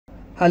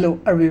Hello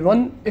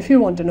everyone, if you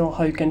want to know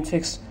how you can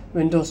fix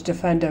Windows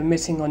Defender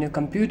missing on your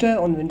computer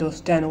on Windows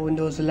 10 or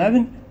Windows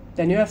 11,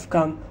 then you have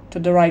come to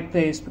the right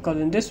place, because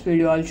in this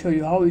video I'll show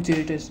you how easy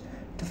it is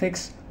to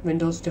fix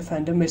Windows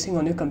Defender missing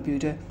on your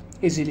computer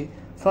easily.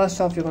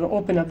 First off, you're going to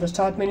open up the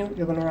start menu,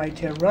 you're going to write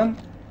here run,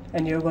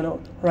 and you're going to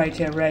write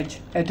here reg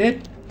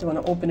edit. You're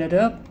going to open it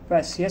up,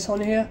 press yes on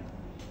here,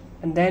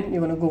 and then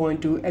you're going to go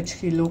into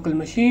HKey local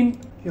machine,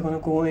 you're going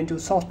to go into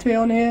software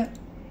on here,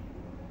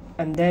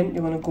 and then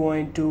you're going to go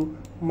into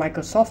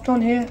Microsoft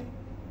on here,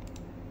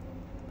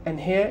 and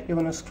here you're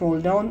going to scroll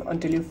down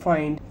until you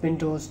find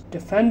Windows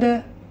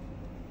Defender.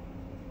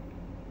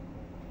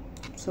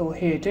 So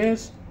here it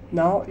is.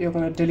 Now you're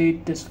going to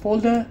delete this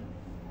folder,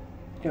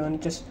 you're going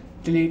to just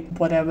delete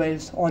whatever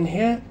is on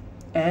here,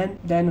 and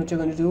then what you're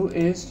going to do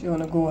is you're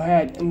going to go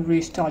ahead and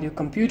restart your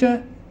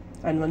computer.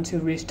 And once you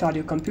restart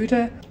your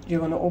computer, you're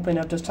going to open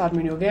up the start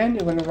menu again,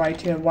 you're going to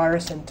write here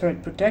virus and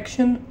threat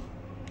protection.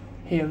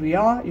 Here we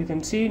are, you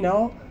can see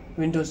now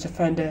Windows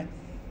Defender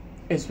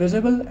is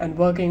visible and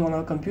working on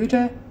our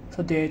computer.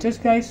 So there it is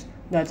guys,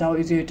 that's how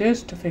easy it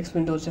is to fix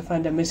Windows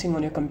Defender missing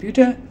on your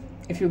computer.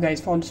 If you guys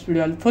found this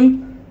video helpful,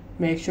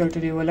 make sure to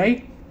leave a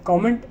like,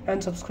 comment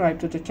and subscribe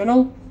to the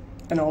channel,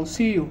 and I'll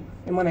see you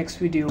in my next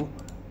video.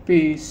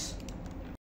 Peace.